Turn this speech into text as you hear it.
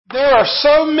There are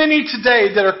so many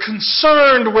today that are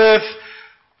concerned with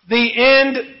the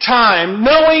end time,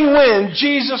 knowing when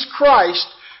Jesus Christ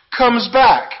comes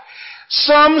back.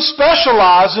 Some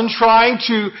specialize in trying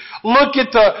to look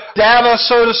at the data,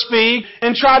 so to speak,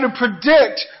 and try to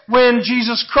predict when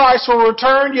Jesus Christ will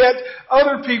return, yet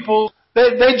other people,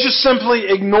 they just simply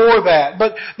ignore that.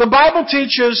 But the Bible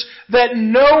teaches that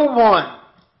no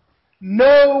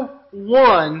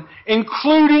one,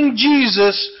 including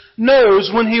Jesus, knows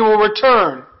when He will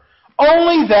return.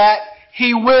 Only that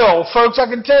He will. Folks, I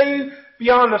can tell you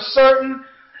beyond a certain,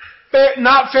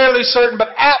 not fairly certain,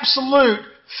 but absolute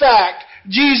fact,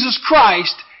 Jesus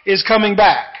Christ is coming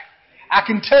back. I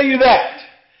can tell you that.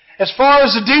 As far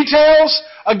as the details,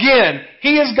 again,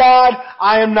 He is God,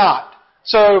 I am not.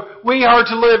 So we are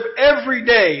to live every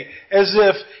day as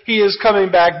if He is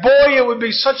coming back. Boy, it would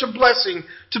be such a blessing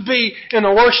to be in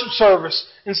a worship service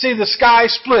and see the sky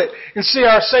split and see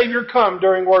our Savior come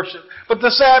during worship. But the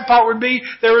sad part would be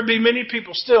there would be many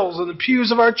people still in the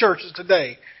pews of our churches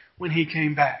today when He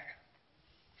came back.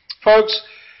 Folks,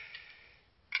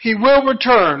 He will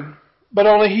return, but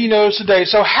only He knows today.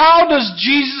 So how does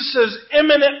Jesus'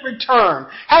 imminent return,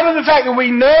 how does the fact that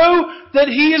we know that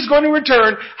He is going to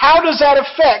return, how does that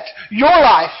affect your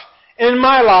life and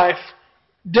my life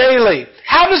daily?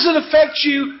 How does it affect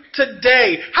you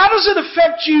today? How does it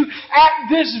affect you at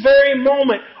this very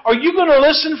moment? Are you going to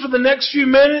listen for the next few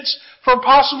minutes for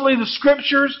possibly the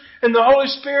Scriptures and the Holy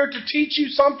Spirit to teach you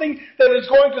something that is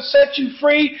going to set you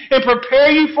free and prepare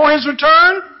you for His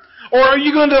return? Or are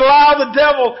you going to allow the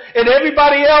devil and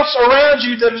everybody else around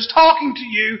you that is talking to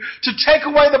you to take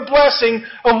away the blessing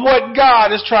of what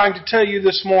God is trying to tell you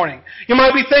this morning? You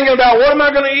might be thinking about, what am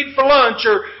I going to eat for lunch?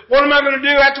 Or what am I going to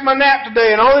do after my nap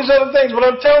today? And all these other things. But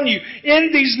I'm telling you, in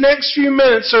these next few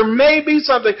minutes, there may be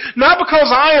something, not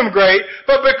because I am great,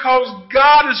 but because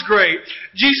God is great.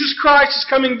 Jesus Christ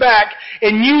is coming back,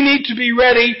 and you need to be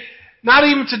ready, not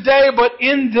even today, but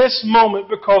in this moment,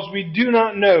 because we do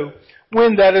not know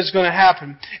when that is going to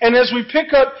happen. And as we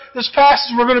pick up this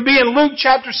passage, we're going to be in Luke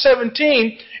chapter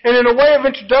 17, and in a way of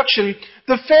introduction,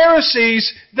 the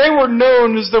Pharisees, they were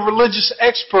known as the religious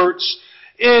experts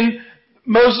in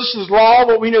Moses' law,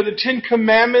 what we know, the Ten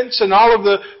Commandments, and all of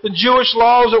the Jewish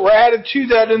laws that were added to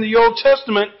that in the Old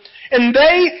Testament. And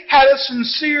they had a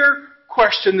sincere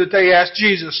question that they asked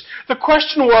Jesus. The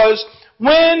question was,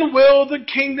 when will the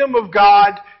kingdom of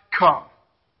God come?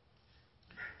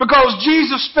 Because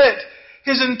Jesus spent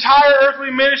His entire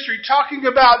earthly ministry talking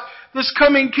about this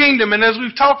coming kingdom. And as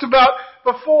we've talked about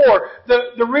before,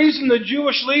 the reason the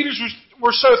Jewish leaders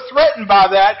were so threatened by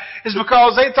that is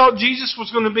because they thought Jesus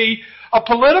was going to be a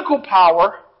political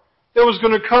power that was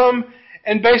going to come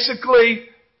and basically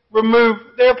remove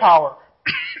their power.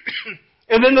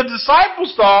 And then the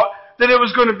disciples thought that it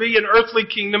was going to be an earthly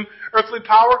kingdom, earthly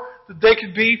power that they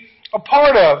could be a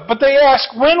part of. But they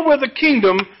asked, when will the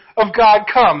kingdom of God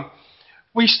come?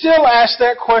 We still ask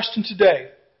that question today.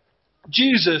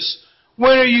 Jesus,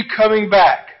 when are you coming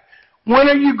back? When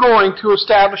are you going to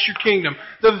establish your kingdom?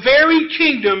 The very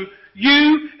kingdom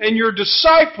you and your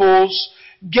disciples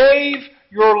gave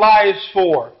your lives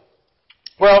for.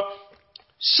 Well,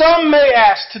 some may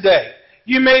ask today,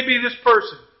 you may be this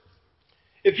person.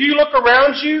 If you look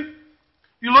around you,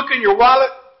 you look in your wallet,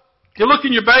 you look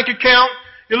in your bank account,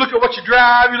 you look at what you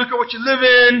drive, you look at what you live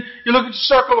in, you look at your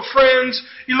circle of friends,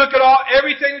 you look at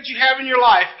everything that you have in your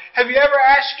life. Have you ever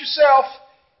asked yourself,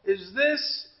 is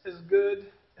this as good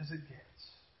as it gets?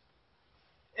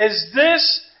 Is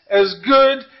this as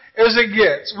good as it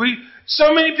gets?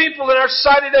 So many people in our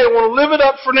society today want to live it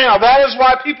up for now. That is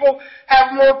why people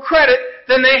have more credit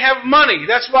than they have money.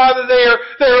 That's why they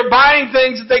are buying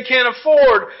things that they can't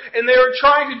afford, and they are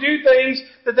trying to do things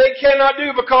that they cannot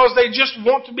do because they just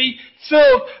want to be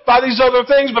filled by these other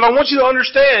things. But I want you to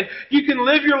understand, you can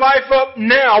live your life up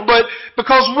now, but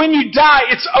because when you die,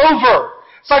 it's over.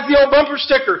 It's like the old bumper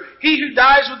sticker. He who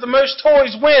dies with the most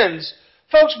toys wins.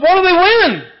 Folks, what do they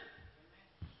win?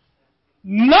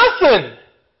 Nothing.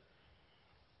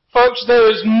 Folks, there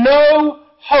is no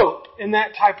hope in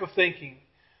that type of thinking.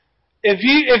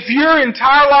 If your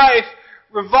entire life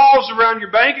revolves around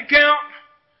your bank account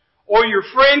or your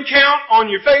friend count on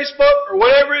your Facebook or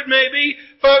whatever it may be,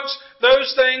 folks,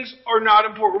 those things are not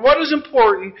important. What is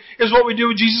important is what we do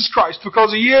with Jesus Christ,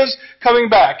 because He is coming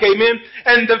back. Amen?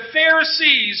 And the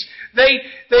Pharisees,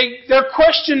 their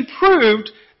question proved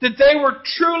that they were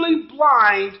truly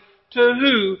blind to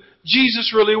who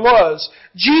Jesus really was.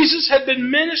 Jesus had been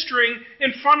ministering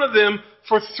in front of them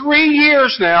for 3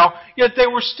 years now, yet they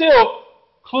were still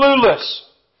clueless.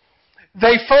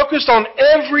 They focused on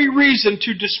every reason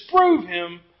to disprove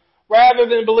Him rather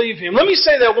than believe Him. Let me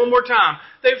say that one more time.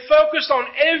 They focused on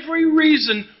every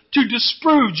reason to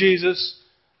disprove Jesus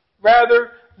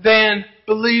rather than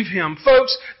believe Him.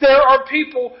 Folks, there are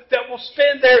people that will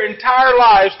spend their entire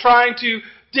lives trying to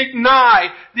deny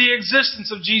the existence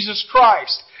of Jesus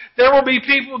Christ. There will be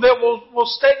people that will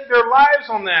stake their lives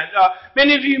on that.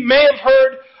 Many of you may have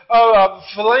heard of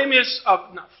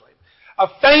a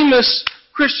famous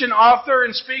Christian author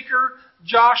and speaker,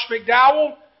 Josh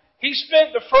McDowell. He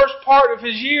spent the first part of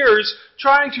his years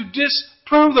trying to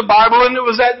disprove the Bible, and it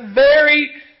was that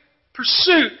very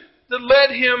pursuit that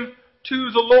led him to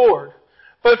the Lord.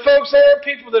 But folks, there are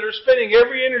people that are spending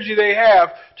every energy they have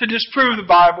to disprove the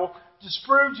Bible,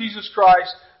 disprove Jesus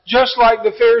Christ, just like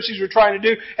the Pharisees were trying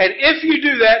to do. And if you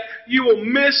do that, you will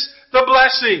miss the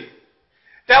blessing.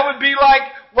 That would be like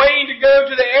waiting to go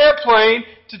to the airplane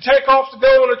to take off to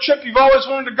go on a trip you've always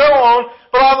wanted to go on,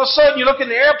 but all of a sudden you look in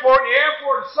the airport and the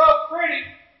airport is so pretty,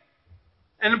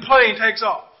 and the plane takes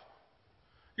off.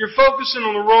 You're focusing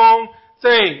on the wrong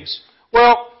things.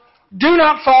 Well, do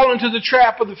not fall into the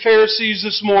trap of the Pharisees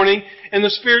this morning and the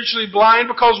spiritually blind,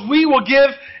 because we will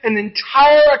give an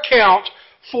entire account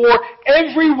for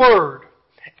every word,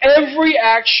 every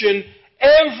action,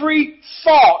 every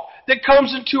thought that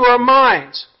comes into our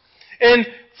minds. And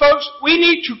folks, we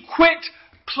need to quit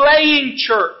playing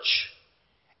church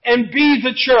and be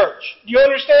the church. Do you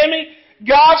understand me?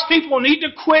 God's people need to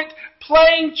quit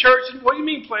playing church. And what do you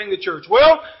mean playing the church?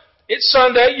 Well, it's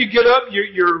Sunday, you get up,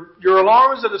 your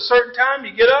alarm is at a certain time,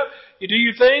 you get up, you do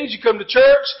your things, you come to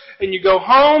church, and you go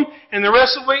home, and the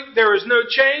rest of the week there is no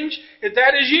change. If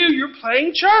that is you, you're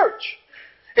playing church.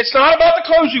 It's not about the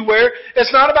clothes you wear,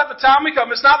 it's not about the time we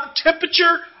come, it's not the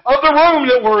temperature of the room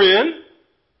that we're in.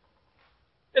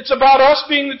 It's about us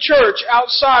being the church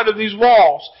outside of these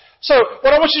walls. So,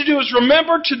 what I want you to do is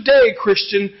remember today,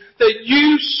 Christian, that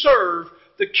you serve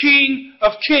the King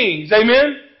of Kings.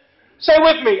 Amen? Say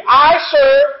with me, I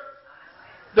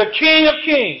serve the King of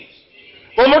Kings.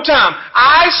 One more time.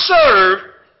 I serve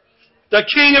the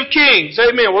King of Kings.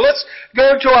 Amen. Well, let's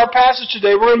go to our passage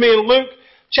today. We're going to be in Luke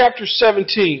chapter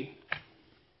 17.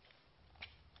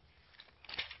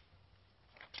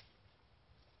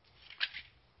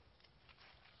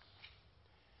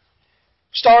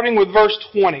 Starting with verse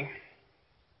 20.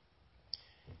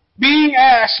 Being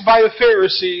asked by the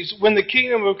Pharisees when the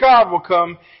kingdom of God will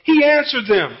come, he answered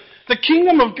them, the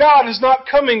kingdom of God is not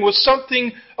coming with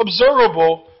something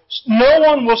observable. No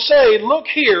one will say, look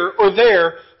here or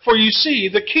there, for you see,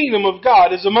 the kingdom of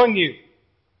God is among you.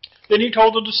 Then he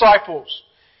told the disciples,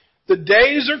 the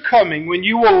days are coming when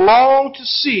you will long to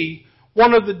see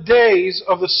one of the days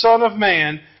of the Son of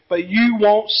Man, but you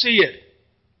won't see it.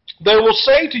 They will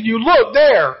say to you, look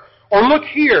there, or look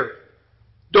here.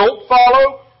 Don't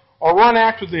follow or run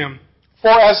after them. For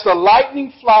as the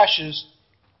lightning flashes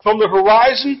from the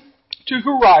horizon to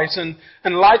horizon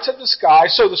and lights up the sky,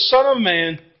 so the Son of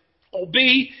Man will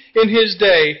be in His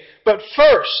day. But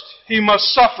first He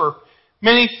must suffer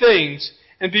many things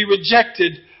and be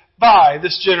rejected by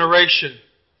this generation.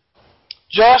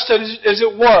 Just as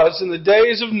it was in the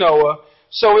days of Noah,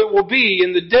 so it will be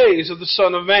in the days of the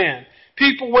Son of Man.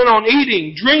 People went on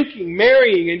eating, drinking,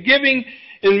 marrying, and giving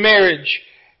in marriage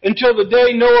until the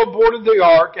day Noah boarded the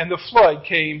ark and the flood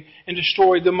came and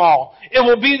destroyed them all. It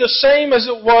will be the same as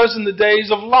it was in the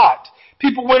days of Lot.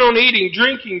 People went on eating,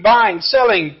 drinking, buying,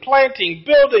 selling, planting,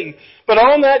 building. But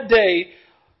on that day,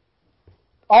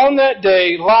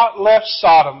 Lot left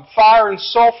Sodom. Fire and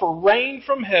sulfur rained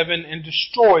from heaven and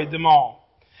destroyed them all.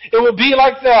 It will be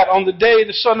like that on the day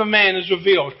the Son of Man is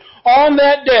revealed. On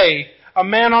that day, a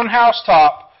man on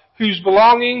housetop whose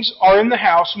belongings are in the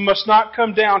house must not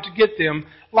come down to get them.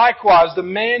 Likewise, the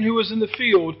man who is in the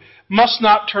field must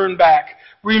not turn back.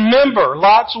 Remember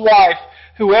Lot's wife.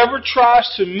 Whoever tries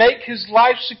to make his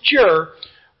life secure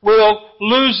will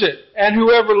lose it, and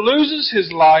whoever loses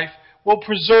his life will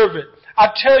preserve it. I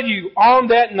tell you, on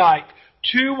that night,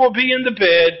 2 will be in the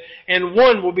bed, and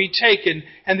 1 will be taken,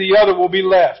 and the other will be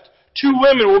left. 2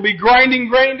 women will be grinding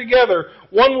grain together.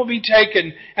 1 will be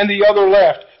taken, and the other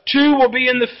left. 2 will be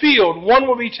in the field. 1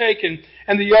 will be taken,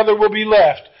 and the other will be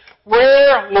left.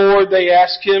 Where, Lord, they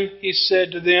asked him, he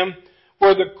said to them,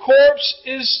 where the corpse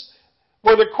is,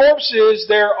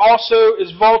 there also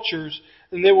is vultures,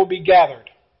 and they will be gathered.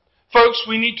 Folks,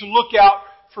 we need to look out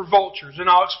for vultures, and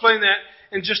I'll explain that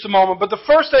in just a moment. But the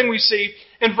first thing we see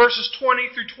in verses 20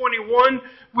 through 21,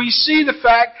 we see the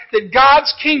fact that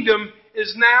God's kingdom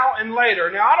is now and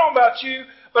later. Now, I don't know about you,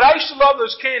 but I used to love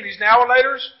those candies, now and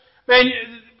laters. Man,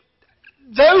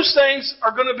 those things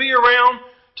are going to be around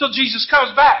till Jesus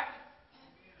comes back.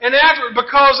 And after,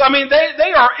 because,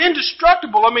 they are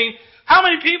indestructible. how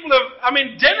many people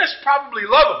dentists probably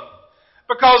love them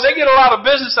because they get a lot of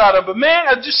business out of them. But man,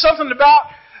 just something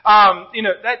about,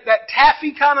 that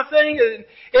taffy kind of thing.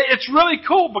 It's really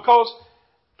cool because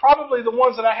probably the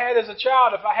ones that I had as a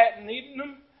child, if I hadn't eaten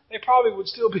them, they probably would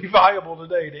still be viable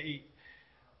today to eat.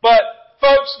 But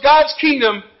folks, God's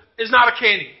kingdom is not a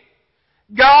candy.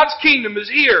 God's kingdom is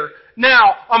here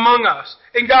now among us.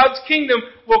 And God's kingdom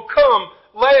will come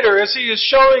later as He is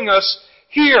showing us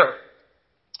here.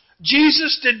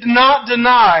 Jesus did not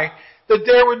deny that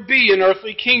there would be an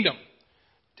earthly kingdom.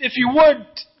 If you would,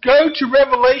 go to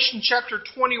Revelation chapter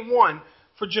 21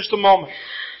 for just a moment.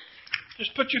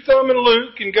 Just put your thumb in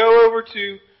Luke and go over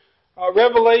to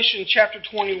Revelation chapter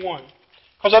 21.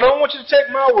 Because I don't want you to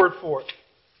take my word for it.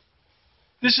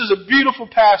 This is a beautiful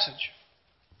passage.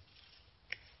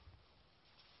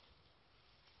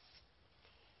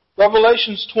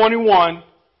 Revelations 21,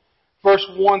 verse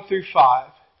 1 through 5.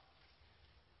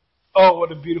 Oh,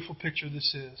 what a beautiful picture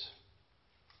this is.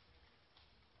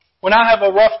 When I have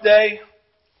a rough day,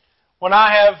 when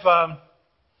I have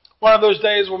one of those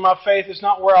days where my faith is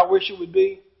not where I wish it would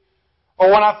be, or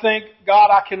when I think,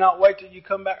 God, I cannot wait till you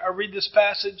come back, I read this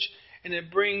passage and it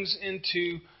brings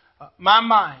into my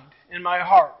mind and my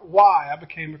heart why I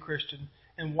became a Christian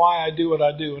and why I do what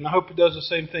I do. And I hope it does the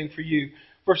same thing for you.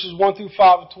 Verses 1 through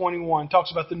 5 of 21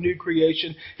 talks about the new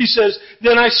creation. He says,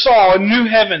 Then I saw a new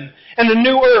heaven and a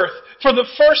new earth, for the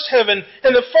first heaven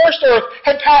and the first earth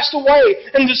had passed away,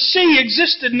 and the sea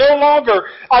existed no longer.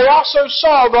 I also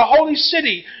saw the holy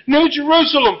city, New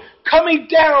Jerusalem, coming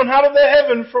down out of the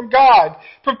heaven from God,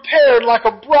 prepared like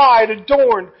a bride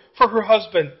adorned for her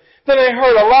husband. Then I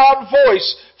heard a loud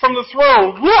voice from the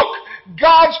throne, Look,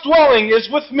 God's dwelling is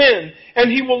with men,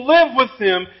 and He will live with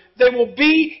them. They will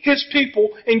be His people,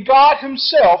 and God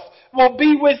Himself will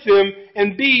be with them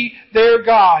and be their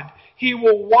God. He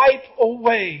will wipe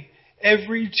away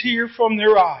every tear from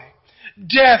their eye.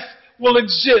 Death will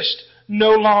exist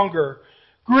no longer.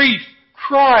 Grief,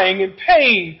 crying, and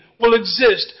pain will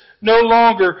exist no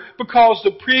longer because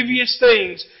the previous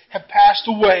things have passed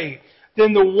away.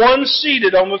 Then the one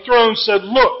seated on the throne said,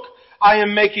 Look, I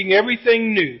am making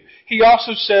everything new. He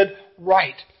also said,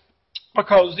 Write,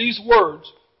 because these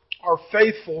words are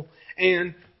faithful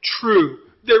and true.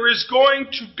 There is going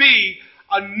to be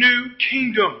a new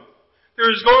kingdom.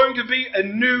 There is going to be a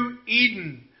new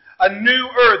Eden, a new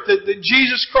earth that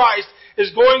Jesus Christ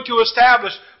is going to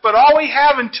establish. But all we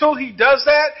have until He does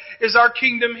that is our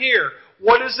kingdom here.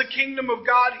 What is the kingdom of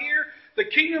God here? The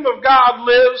kingdom of God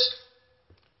lives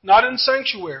not in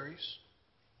sanctuaries,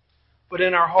 but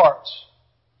in our hearts,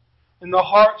 in the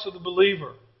hearts of the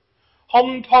believer.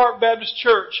 Homeland Park Baptist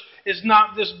Church is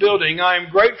not this building. I am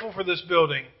grateful for this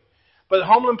building. But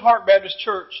Homeland Park Baptist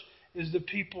Church is the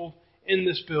people in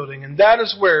this building. And that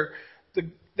is where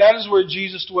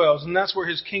Jesus dwells. And that's where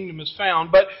His kingdom is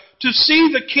found. But to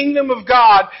see the kingdom of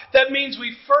God, that means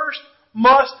we first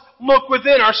must look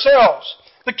within ourselves.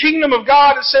 The kingdom of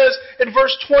God, it says in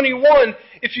verse 21,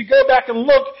 if you go back and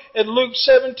look at Luke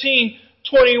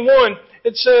 17:21,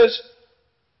 it says,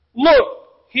 Look,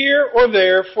 here or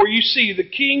there, for you see, the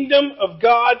kingdom of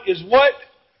God is what?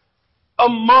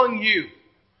 Among you.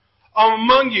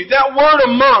 Among you. That word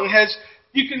among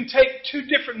you can take two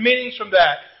different meanings from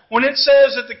that. When it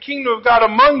says that the kingdom of God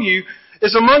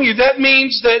is among you, that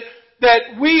means that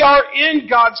we are in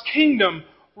God's kingdom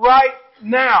right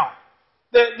now.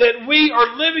 That we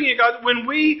are living in God. When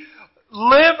we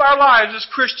live our lives as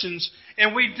Christians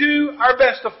and we do our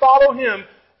best to follow Him,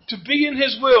 to be in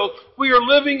His will, we are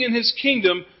living in His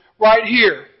kingdom right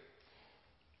here.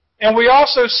 And we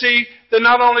also see that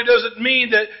not only does it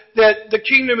mean that the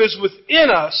kingdom is within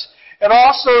us, it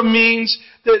also means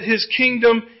that His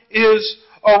kingdom is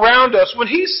around us. When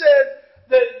He said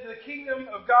that the kingdom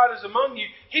of God is among you,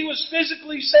 He was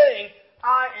physically saying,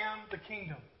 I am the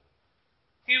kingdom.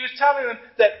 He was telling them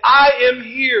that I am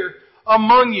here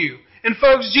among you. And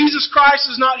folks, Jesus Christ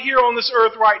is not here on this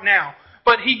earth right now,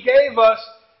 but He gave us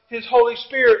His Holy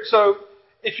Spirit. So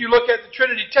if you look at the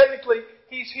Trinity, technically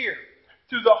He's here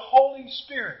through the Holy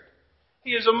Spirit.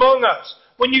 He is among us.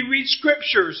 When you read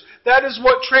Scriptures, that is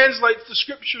what translates the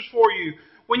Scriptures for you.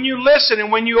 When you listen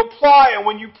and when you apply and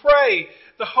when you pray,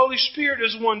 the Holy Spirit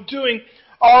is the one doing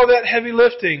all that heavy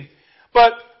lifting.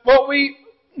 But what we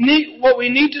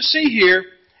need to see here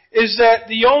is that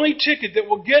the only ticket that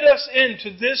will get us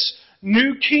into this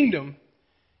new kingdom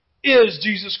is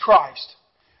Jesus Christ.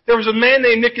 There was a man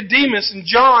named Nicodemus in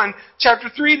John chapter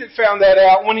 3 that found that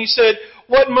out when he said,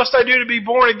 What must I do to be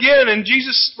born again? And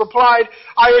Jesus replied,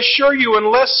 I assure you,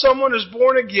 unless someone is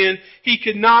born again, he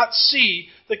cannot see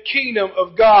the kingdom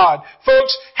of God.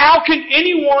 Folks, how can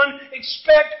anyone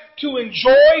expect to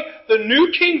enjoy the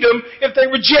new kingdom if they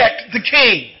reject the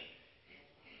king.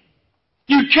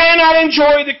 You cannot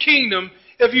enjoy the kingdom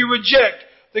if you reject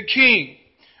the king.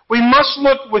 We must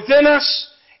look within us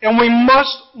and we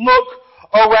must look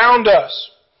around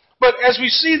us. But as we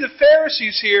see the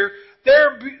Pharisees here,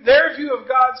 their view of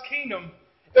God's kingdom,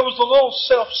 it was a little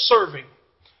self-serving.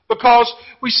 Because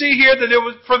we see here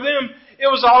that for them, it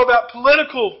was all about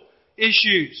political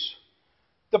issues.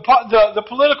 The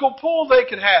political pull they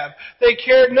could have. They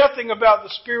cared nothing about the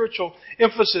spiritual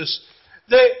emphasis.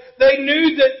 They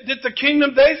knew that the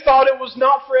kingdom, they thought it was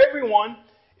not for everyone.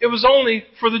 It was only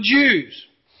for the Jews.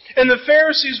 And the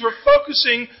Pharisees were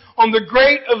focusing on the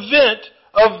great event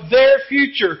of their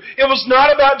future. It was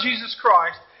not about Jesus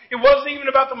Christ. It wasn't even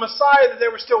about the Messiah that they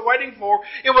were still waiting for.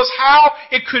 It was how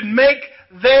it could make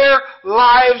their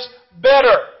lives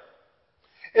better.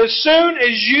 As soon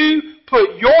as you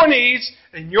put your needs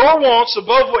and your wants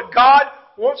above what God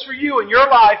wants for you in your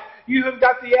life, you have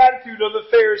got the attitude of the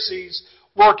Pharisees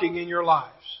working in your lives.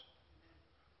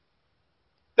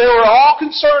 They were all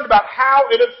concerned about how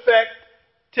it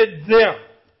affected them,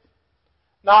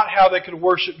 not how they could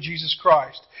worship Jesus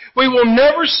Christ. We will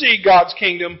never see God's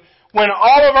kingdom when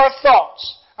all of our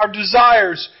thoughts, our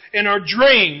desires, and our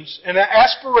dreams and our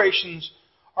aspirations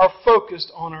are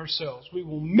focused on ourselves. We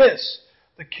will miss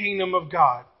the kingdom of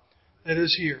God that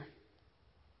is here.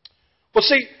 Well,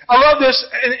 see, I love this.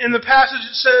 In the passage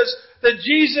it says that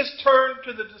Jesus turned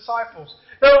to the disciples.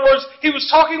 In other words, He was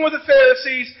talking with the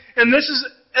Pharisees, and this is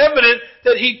evident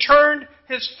that He turned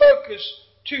His focus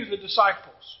to the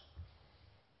disciples.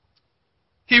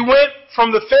 He went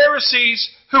from the Pharisees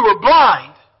who were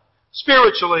blind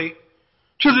spiritually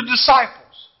to the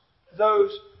disciples,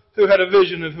 those who had a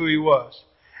vision of who He was.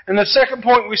 And the second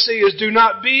point we see is, do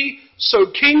not be so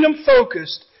kingdom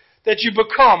focused that you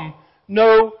become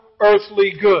no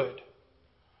earthly good.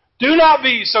 Do not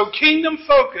be so kingdom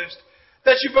focused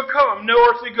that you become no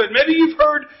earthly good. Maybe you've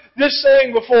heard this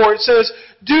saying before. It says,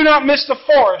 do not miss the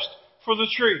forest for the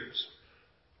trees.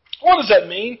 What does that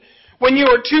mean? When you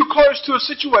are too close to a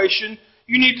situation,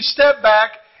 you need to step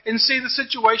back and see the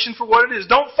situation for what it is.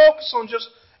 Don't focus on just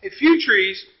a few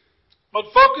trees, but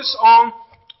focus on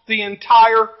the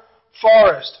entire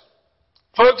forest.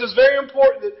 Folks, it's very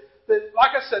important that,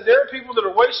 like I said, there are people that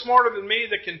are way smarter than me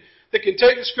that can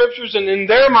take the Scriptures and in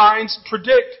their minds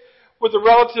predict with a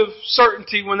relative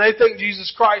certainty when they think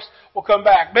Jesus Christ will come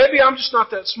back. Maybe I'm just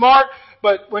not that smart,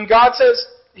 but when God says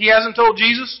He hasn't told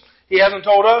Jesus, He hasn't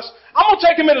told us, I'm going to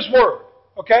take Him at His word.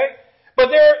 Okay? But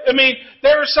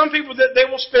there are some people that they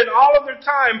will spend all of their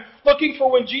time looking for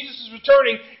when Jesus is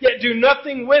returning, yet do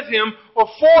nothing with Him or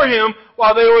for Him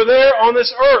while they were there on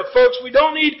this earth. Folks, we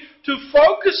don't need to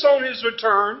focus on His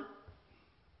return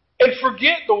and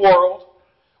forget the world.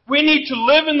 We need to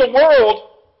live in the world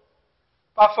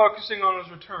by focusing on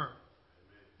His return.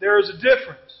 There is a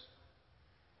difference.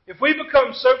 If we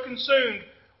become so consumed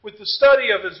with the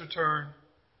study of His return,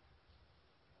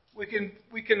 we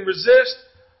can resist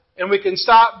and we can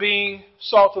stop being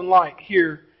salt and light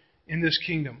here in this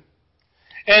kingdom.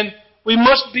 And we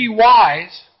must be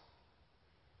wise,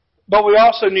 but we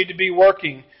also need to be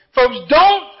working. Folks,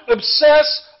 don't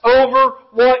obsess over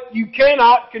what you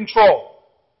cannot control.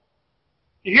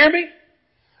 You hear me?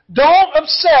 Don't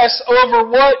obsess over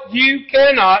what you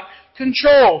cannot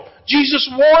control.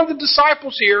 Jesus warned the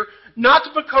disciples here not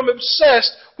to become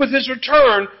obsessed with His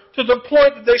return to the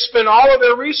point that they spend all of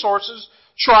their resources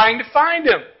trying to find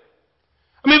Him.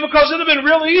 Because it would have been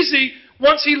real easy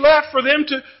once He left for them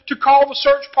to call the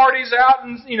search parties out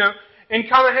and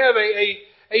kind of have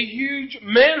a huge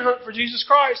manhunt for Jesus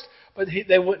Christ, but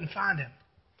they wouldn't find Him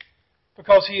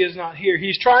because He is not here.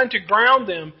 He's trying to ground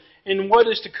them in what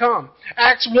is to come.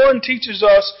 Acts 1 teaches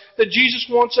us that Jesus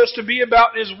wants us to be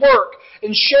about His work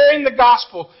and sharing the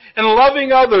gospel and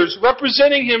loving others,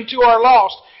 representing Him to our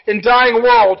lost and dying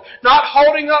world, not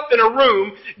holding up in a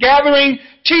room, gathering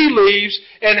tea leaves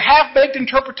and half-baked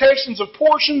interpretations of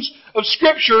portions of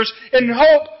Scriptures in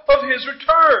hope of His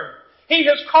return. He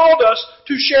has called us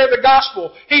to share the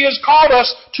gospel. He has called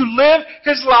us to live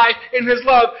His life in His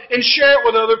love and share it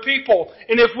with other people.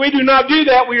 And if we do not do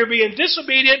that, we are being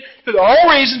disobedient to the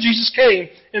whole reason Jesus came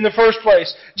in the first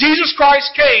place. Jesus Christ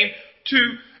came to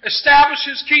establish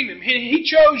His kingdom. He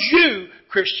chose you,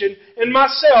 Christian, and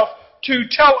myself to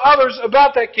tell others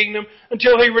about that kingdom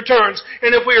until He returns.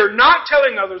 And if we are not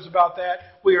telling others about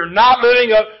that, we are not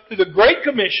living up to the Great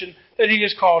Commission that He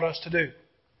has called us to do.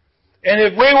 And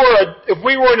if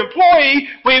we were an employee,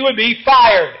 we would be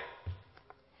fired.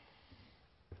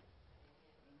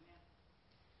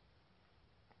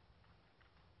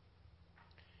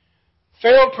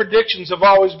 Failed predictions have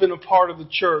always been a part of the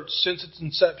church since its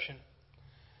inception.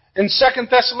 In 2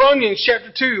 Thessalonians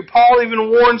chapter 2, Paul even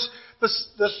warns the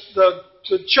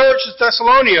church of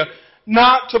Thessalonica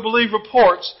not to believe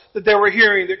reports that they were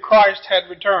hearing that Christ had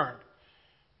returned.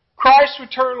 Christ's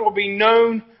return will be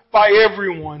known by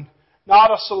everyone,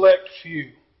 not a select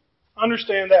few.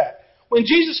 Understand that. When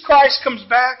Jesus Christ comes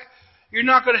back, you're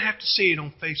not going to have to see it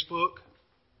on Facebook.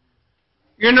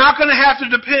 You're not going to have to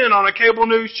depend on a cable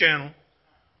news channel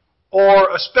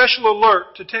or a special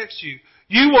alert to text you.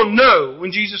 You will know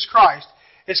when Jesus Christ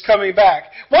is coming back.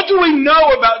 What do we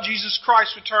know about Jesus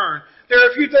Christ's return? There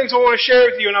are a few things I want to share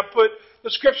with you, and I put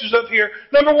the scriptures up here.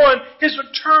 Number one, His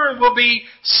return will be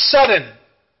sudden.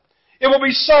 It will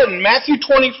be sudden. Matthew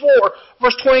 24,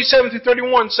 verse 27 through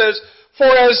 31 says, "For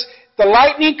as the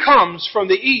lightning comes from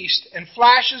the east and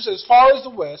flashes as far as the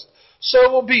west,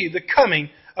 so will be the coming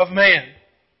of man.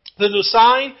 The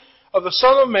sign of the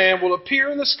Son of Man will appear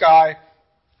in the sky,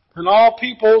 and all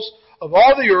peoples of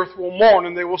all the earth will mourn,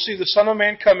 and they will see the Son of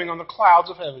Man coming on the clouds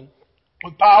of heaven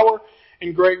with power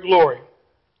and great glory."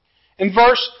 In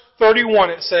verse 31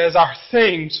 it says, "Our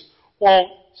things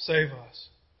won't save us."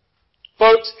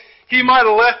 Folks, He might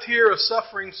have left here a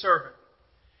suffering servant,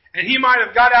 and He might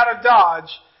have got out of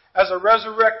Dodge as a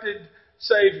resurrected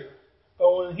Savior.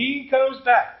 But when He comes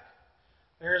back,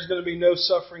 there's going to be no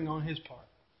suffering on His part.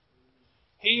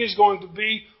 He is going to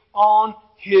be on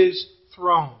His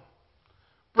throne,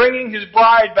 bringing His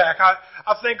bride back.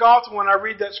 I think often when I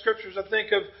read that scriptures, I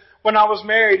think of when I was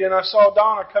married and I saw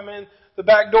Donna come in the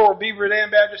back door of Beaver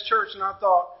Dam Baptist Church, and I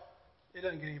thought, it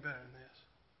doesn't get any better than this.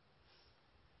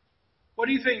 What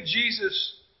do you think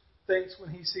Jesus thinks when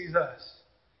He sees us,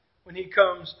 when He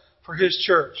comes for His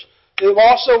church?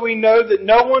 Also, we know that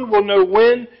no one will know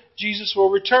when Jesus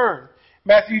will return.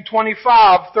 Matthew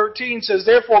 25:13 says,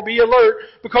 "Therefore be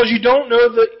alert, because you don't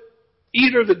know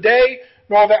either the day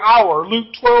nor the hour."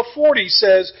 Luke 12:40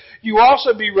 says, "You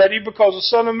also be ready, because the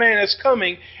Son of Man is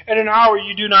coming at an hour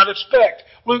you do not expect."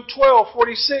 Luke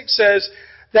 12:46 says,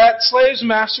 "That slave's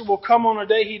master will come on a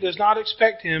day he does not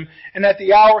expect him, and at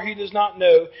the hour he does not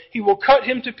know. He will cut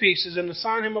him to pieces and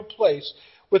assign him a place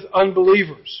with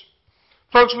unbelievers."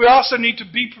 Folks, we also need to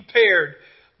be prepared.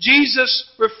 Jesus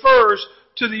refers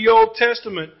to the Old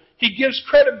Testament. He gives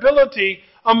credibility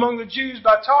among the Jews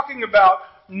by talking about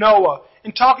Noah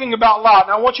and talking about Lot.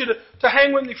 Now I want you to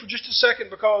hang with me for just a second,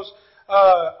 because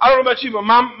I don't know about you, but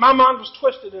my mind was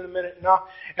twisted in a minute,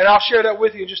 and I'll share that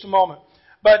with you in just a moment.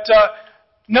 But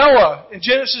Noah, in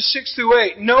Genesis 6 through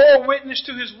 8, Noah witnessed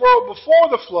to his world before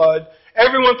the flood.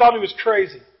 Everyone thought he was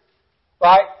crazy.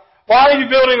 Right? Why are you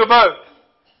building a boat?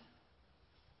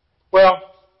 Well,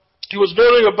 he was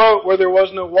building a boat where there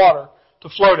was no water to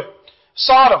float it.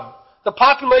 Sodom. The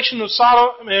population of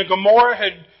Sodom and Gomorrah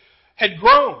had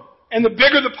grown. And the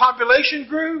bigger the population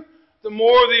grew, the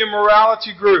more the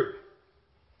immorality grew.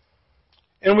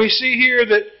 And we see here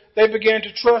that they began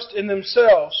to trust in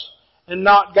themselves and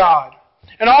not God.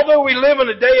 And although we live in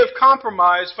a day of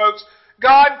compromise, folks,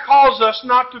 God calls us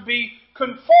not to be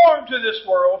conformed to this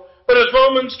world, but as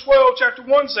Romans 12, chapter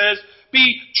 1 says,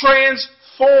 be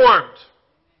transformed.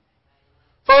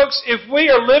 Folks, if we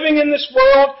are living in this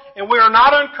world and we are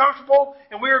not uncomfortable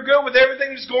and we are good with everything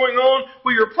that's going on,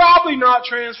 we are probably not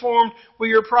transformed.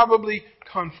 We are probably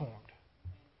conformed.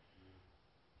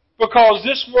 Because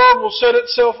this world will set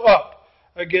itself up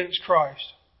against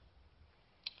Christ.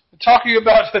 Talking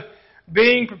about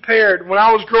being prepared, when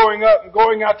I was growing up, and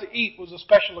going out to eat was a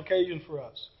special occasion for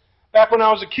us. Back when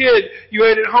I was a kid, you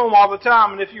ate at home all the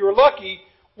time, and if you were lucky,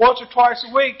 once or twice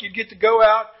a week, you'd get to go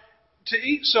out to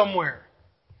eat somewhere.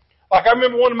 Like I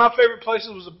remember one of my favorite places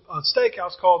was a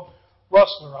steakhouse called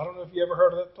Rustler. I don't know if you ever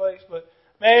heard of that place, but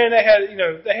man,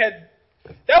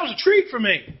 that was a treat for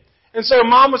me. And so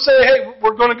Mom would say, "Hey,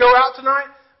 we're going to go out tonight,"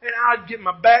 and I'd get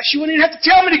my bath. She wouldn't even have to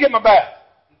tell me to get my bath.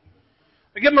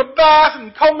 I'd get my bath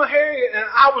and comb my hair, and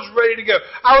I was ready to go.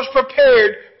 I was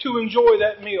prepared to enjoy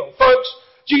that meal. Folks,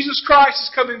 Jesus Christ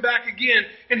is coming back again,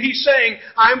 and He's saying,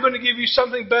 "I'm going to give you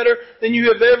something better than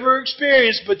you have ever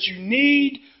experienced, but you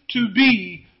need to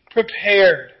be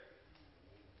prepared."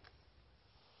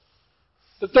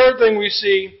 The third thing we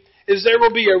see is there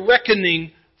will be a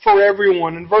reckoning for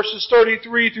everyone in verses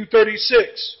 33 through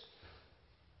 36.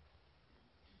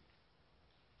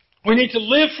 We need to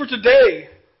live for today,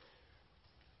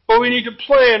 but we need to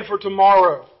plan for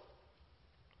tomorrow.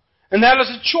 And that is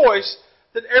a choice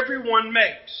that everyone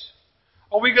makes.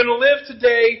 Are we going to live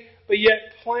today, but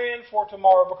yet plan for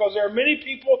tomorrow? Because there are many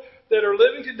people that are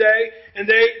living today, and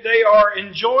they are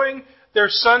enjoying their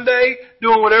Sunday,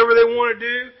 doing whatever they want to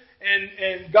do,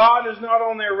 and God is not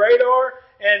on their radar,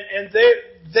 and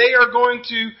they are going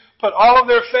to put all of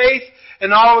their faith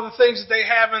and all of the things that they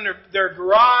have in their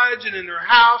garage and in their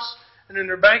house and in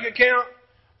their bank account.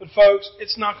 But folks,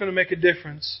 it's not going to make a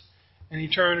difference in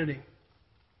eternity.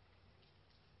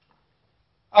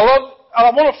 I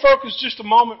want to focus just a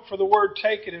moment for the word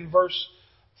taken in verse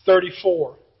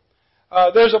 34.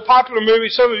 There's a popular movie,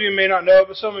 some of you may not know it,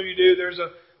 but some of you do. There's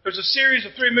a series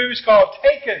of 3 movies called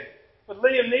Taken with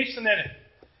Liam Neeson in it.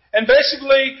 And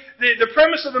basically, the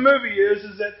premise of the movie is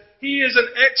that he is an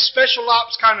ex-special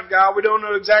ops kind of guy. We don't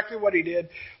know exactly what he did.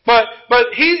 But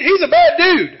he's a bad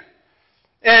dude.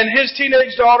 And his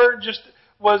teenage daughter just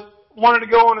wanted to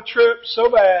go on a trip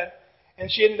so bad, and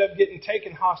she ended up getting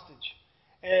taken hostage.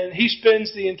 And he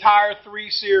spends the entire 3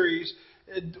 series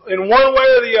in one way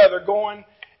or the other going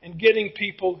and getting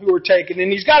people who are taken.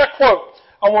 And he's got a quote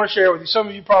I want to share with you. Some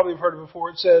of you probably have heard it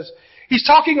before. It says, he's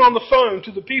talking on the phone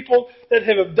to the people that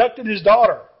have abducted his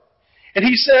daughter. And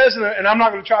he says, and I'm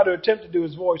not going to try to attempt to do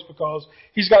his voice because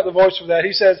he's got the voice for that.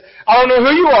 He says, I don't know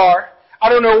who you are. I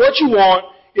don't know what you want.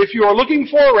 If you are looking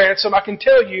for a ransom, I can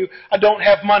tell you I don't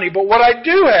have money. But what I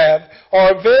do have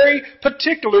are a very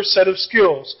particular set of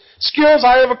skills. Skills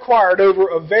I have acquired over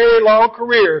a very long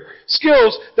career.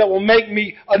 Skills that will make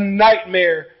me a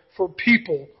nightmare for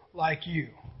people like you.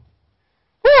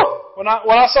 Whew! When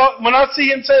I see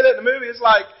him say that in the movie, it's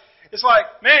like,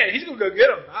 man, he's going to go get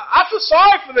them. I feel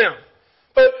sorry for them.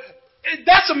 But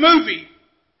that's a movie,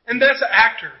 and that's an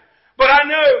actor. But I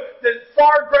know that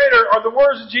far greater are the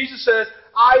words that Jesus says,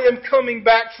 I am coming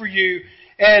back for you,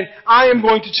 and I am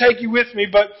going to take you with me.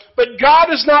 But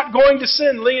God is not going to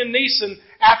send Liam Neeson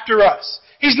after us.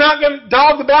 He's not going to,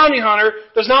 Dog the bounty hunter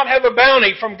does not have a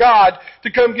bounty from God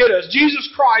to come get us.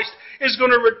 Jesus Christ is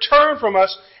going to return from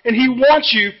us, and He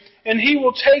wants you, and He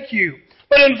will take you.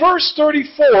 But in verse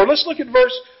 34, let's look at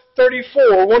verse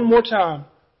 34 one more time.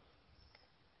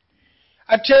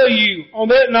 I tell you, on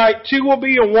that night, 2 will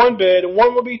be in one bed, and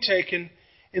one will be taken,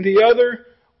 and the other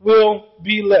will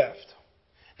be left.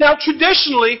 Now,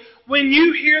 traditionally, when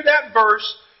you hear that verse,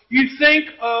 you think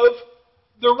of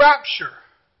the rapture.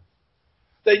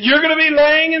 That you're going to be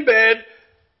laying in bed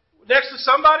next to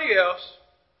somebody else,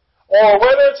 or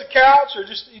whether it's a couch or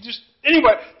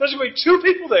anyway, there's going to be 2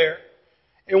 people there,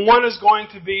 and one is going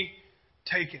to be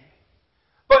taken.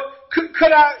 But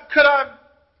could I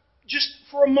just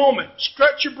for a moment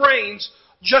stretch your brains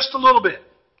just a little bit,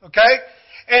 okay?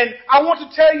 And I want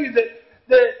to tell you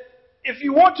that if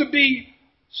you want to be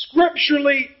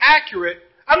scripturally accurate,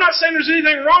 I'm not saying there's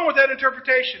anything wrong with that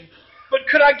interpretation, but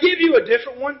could I give you a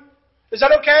different one? Is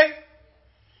that okay?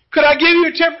 Could I give you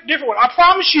a different one? I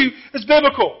promise you it's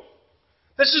biblical.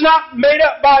 This is not made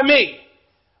up by me,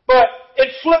 but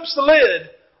it flips the lid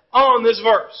on this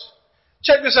verse.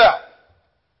 Check this out.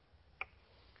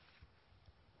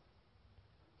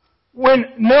 When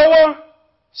Noah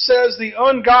says the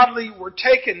ungodly were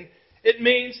taken, it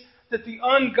means that the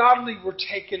ungodly were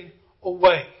taken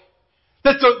away.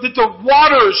 That the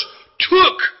waters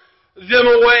took them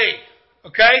away.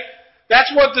 Okay?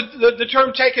 That's what the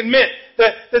term taken meant.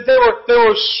 That they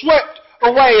were swept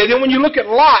away. And then when you look at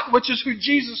Lot, which is who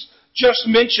Jesus just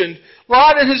mentioned,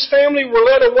 Lot and his family were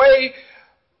led away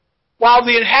while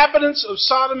the inhabitants of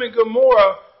Sodom and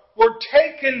Gomorrah were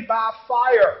taken by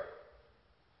fire.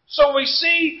 So we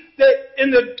see that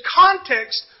in the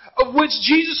context of which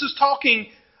Jesus is talking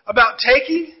about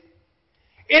taking,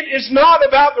 it is not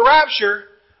about the rapture,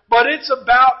 but it's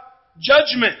about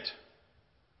judgment.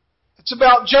 It's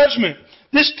about judgment.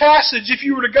 This passage, if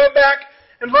you were to go back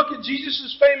and look at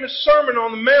Jesus' famous Sermon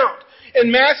on the Mount in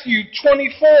Matthew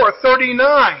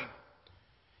 24:39,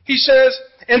 He says,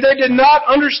 and they did not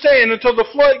understand until the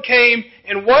flood came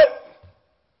and what?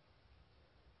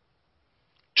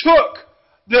 Took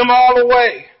them all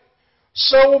away.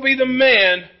 So will be the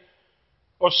man,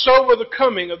 or so will the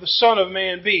coming of the Son of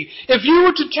Man be. If you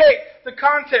were to take the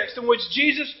context in which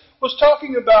Jesus was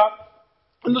talking about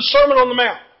in the Sermon on the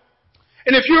Mount,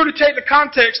 and if you were to take the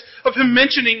context of Him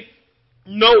mentioning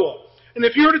Noah, and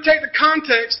if you were to take the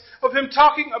context of Him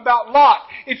talking about Lot,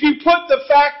 if you put the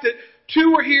fact that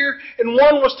 2 were here and 1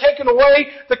 was taken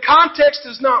away, the context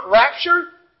is not rapture.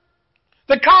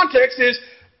 The context is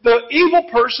the evil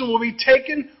person will be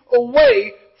taken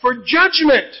away for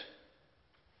judgment.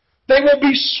 They will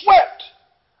be swept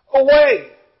away.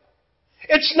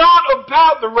 It's not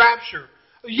about the rapture.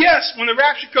 Yes, when the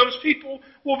rapture comes, people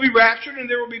will be raptured and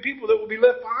there will be people that will be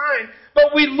left behind.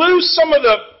 But we lose some of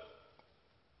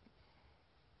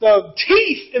the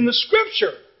teeth in the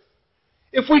Scripture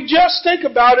If we just think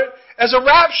about it as a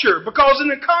rapture, because in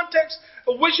the context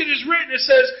of which it is written, it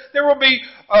says there will be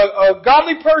a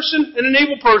godly person and an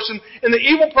evil person, and the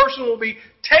evil person will be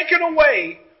taken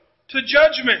away to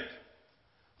judgment.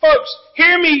 Folks,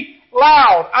 hear me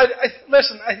loud.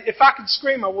 Listen, if I could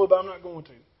scream, I would, but I'm not going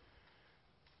to.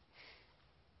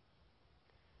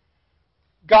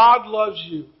 God loves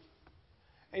you,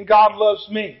 and God loves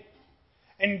me.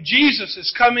 And Jesus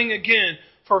is coming again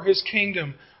for His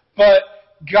kingdom. But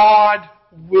God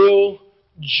will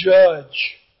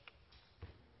judge.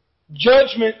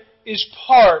 Judgment is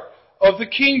part of the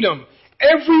kingdom.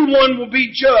 Everyone will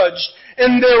be judged,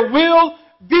 and there will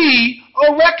be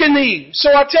a reckoning. So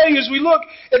I tell you, as we look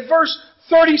at verse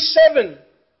 37,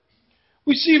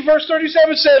 we see verse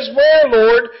 37 says, "Where,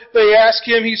 Lord?" they ask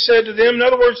Him. He said to them, in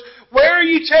other words, "Where are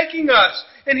you taking us?"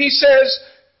 And He says,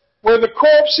 "Where the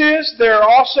corpse is, there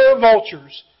also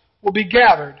vultures will be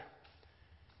gathered."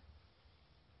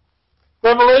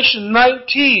 Revelation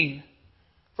 19,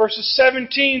 verses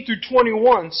 17 through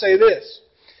 21 say this.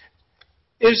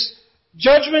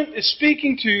 Judgment is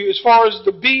speaking to as far as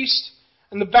the beast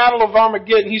and the battle of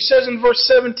Armageddon. He says in verse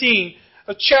 17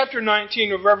 of chapter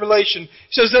 19 of Revelation,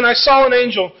 he says, "Then I saw an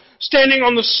angel standing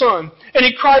on the sun, and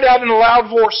he cried out in a loud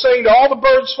voice, saying to all the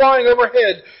birds flying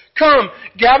overhead, 'Come,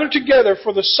 gather together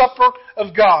for the supper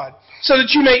of God, so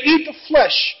that you may eat the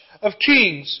flesh of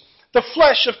kings, the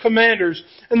flesh of commanders,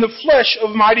 and the flesh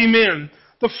of mighty men,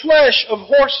 the flesh of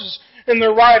horses and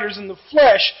their riders, and the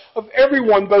flesh of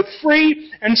everyone, both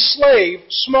free and slave,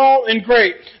 small and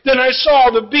great.' Then I saw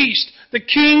the beast, the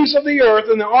kings of the earth,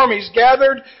 and the armies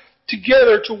gathered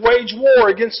together to wage war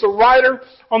against the rider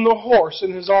on the horse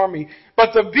and his army.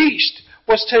 But the beast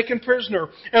was taken prisoner,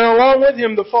 and along with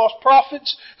him the false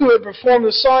prophets who had performed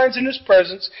the signs in his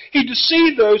presence. He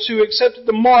deceived those who accepted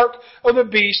the mark of the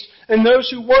beast and those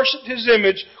who worshipped his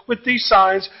image with these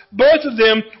signs. Both of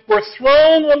them were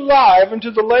thrown alive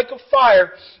into the lake of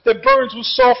fire that burns with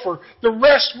sulfur. The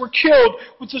rest were killed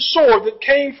with the sword that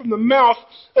came from the mouth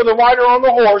of the rider on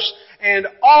the horse, and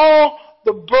all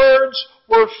the birds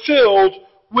were filled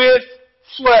with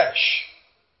flesh."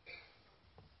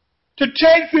 To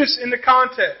take this into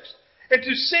context and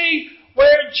to see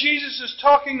where Jesus is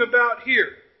talking about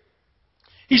here.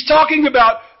 He's talking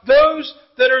about those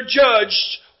that are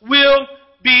judged will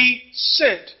be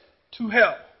sent to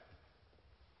hell,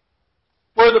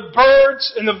 where the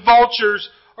birds and the vultures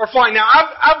are flying. Now,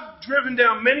 I've driven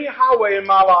down many a highway in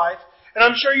my life, and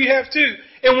I'm sure you have too.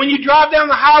 And when you drive down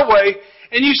the highway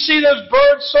and you see those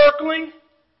birds circling,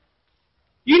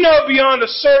 you know beyond a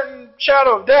certain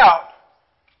shadow of doubt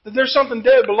that there's something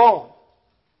dead below them.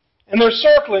 And they're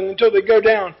circling until they go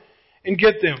down and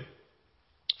get them.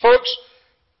 Folks,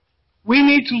 we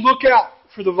need to look out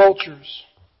for the vultures.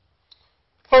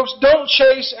 Folks, don't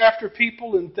chase after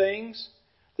people and things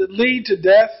that lead to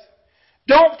death.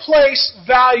 Don't place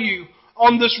value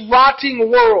on this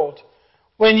rotting world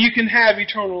when you can have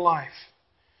eternal life.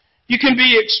 You can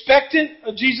be expectant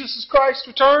of Jesus Christ's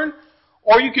return,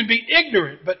 or you can be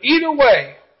ignorant. But either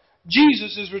way,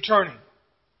 Jesus is returning.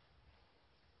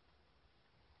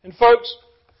 And folks,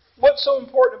 what's so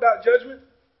important about judgment?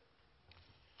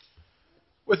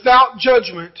 Without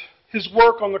judgment, His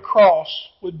work on the cross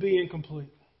would be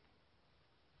incomplete.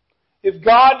 If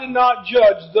God did not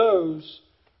judge those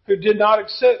who did not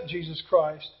accept Jesus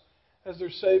Christ as their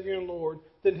Savior and Lord,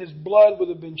 then His blood would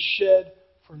have been shed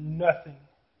for nothing.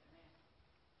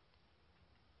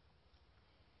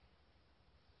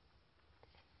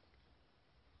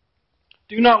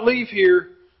 Do not leave here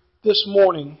this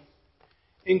morning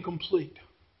incomplete.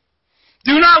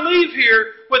 Do not leave here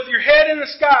with your head in the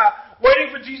sky, waiting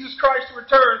for Jesus Christ to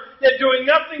return, yet doing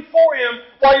nothing for Him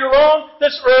while you're on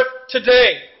this earth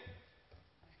today.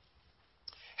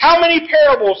 How many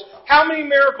parables, how many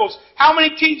miracles, how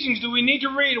many teachings do we need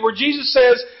to read where Jesus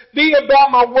says, "Be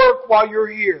about my work while you're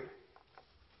here"?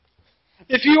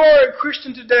 If you are a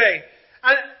Christian today,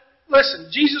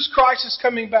 listen, Jesus Christ is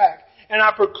coming back. And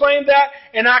I proclaim that,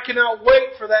 and I cannot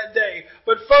wait for that day.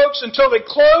 But folks, until they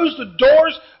close the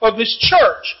doors of this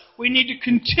church, we need to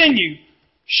continue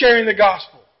sharing the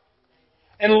gospel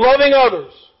and loving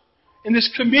others in this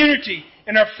community,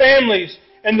 in our families,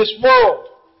 in this world.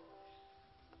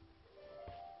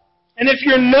 And if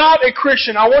you're not a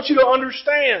Christian, I want you to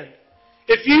understand,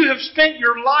 if you have spent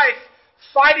your life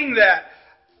fighting that,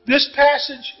 this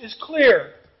passage is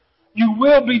clear. You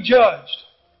will be judged.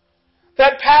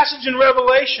 That passage in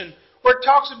Revelation where it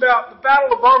talks about the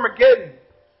battle of Armageddon,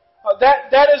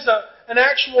 that is an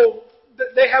actual,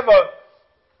 they have a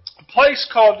place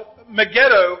called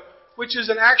Megiddo, which is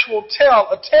an actual tell.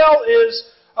 A tell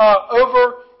is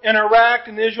over in Iraq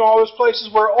and Israel, all those places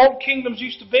where old kingdoms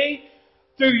used to be,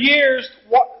 through years,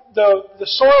 the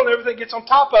soil and everything gets on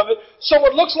top of it, so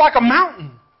it looks like a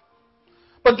mountain.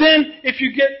 But then, if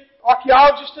you get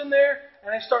archaeologists in there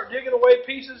and they start digging away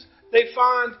pieces, they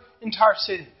find entire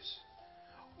cities.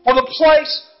 Well, the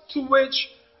place to which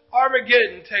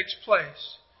Armageddon takes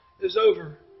place is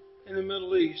over in the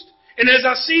Middle East. And as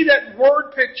I see that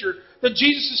word picture that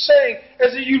Jesus is saying,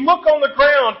 as you look on the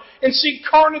ground and see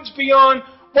carnage beyond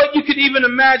what you could even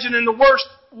imagine in the worst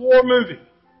war movie,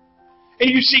 and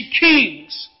you see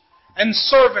kings and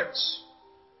servants,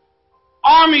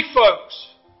 army folks,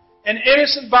 and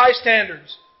innocent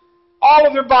bystanders, all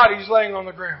of their bodies laying on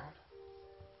the ground.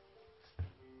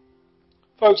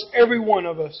 Folks, every one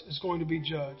of us is going to be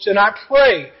judged. And I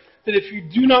pray that if you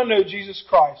do not know Jesus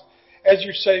Christ as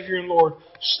your Savior and Lord,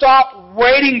 stop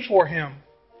waiting for Him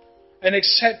and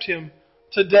accept Him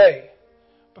today.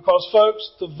 Because,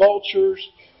 folks, the vultures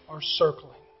are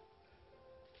circling.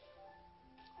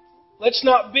 Let's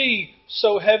not be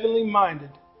so heavenly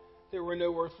minded that we're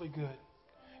no earthly good.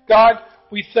 God,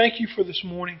 we thank You for this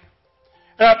morning.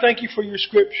 And I thank You for Your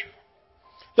Scripture.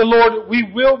 The Lord, we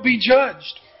will be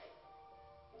judged.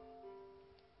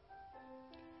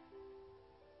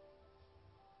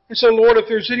 And so, Lord, if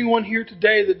there's anyone here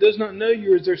today that does not know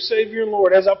You as their Savior and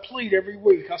Lord, as I plead every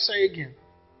week, I'll say again,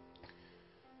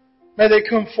 may they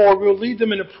come forward. We'll lead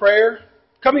them in a prayer.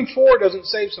 Coming forward doesn't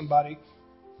save somebody,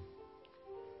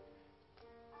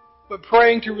 but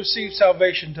praying to receive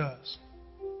salvation does.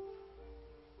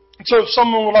 And so if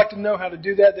someone would like to know how to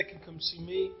do that, they can come see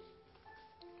me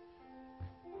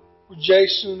or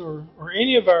Jason or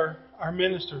any of our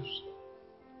ministers,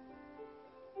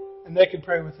 and they can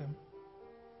pray with them.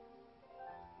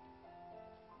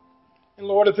 And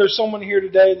Lord, if there's someone here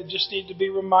today that just needs to be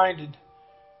reminded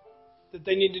that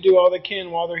they need to do all they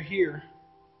can while they're here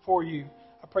for You,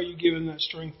 I pray You give them that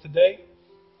strength today.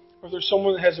 Or if there's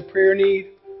someone that has a prayer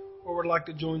need or would like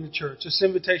to join the church, this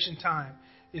invitation time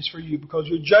is for you because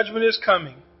Your judgment is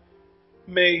coming.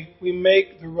 May we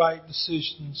make the right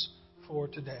decisions for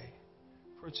today.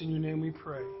 For it's in Your name we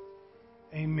pray.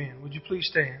 Amen. Would you please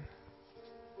stand?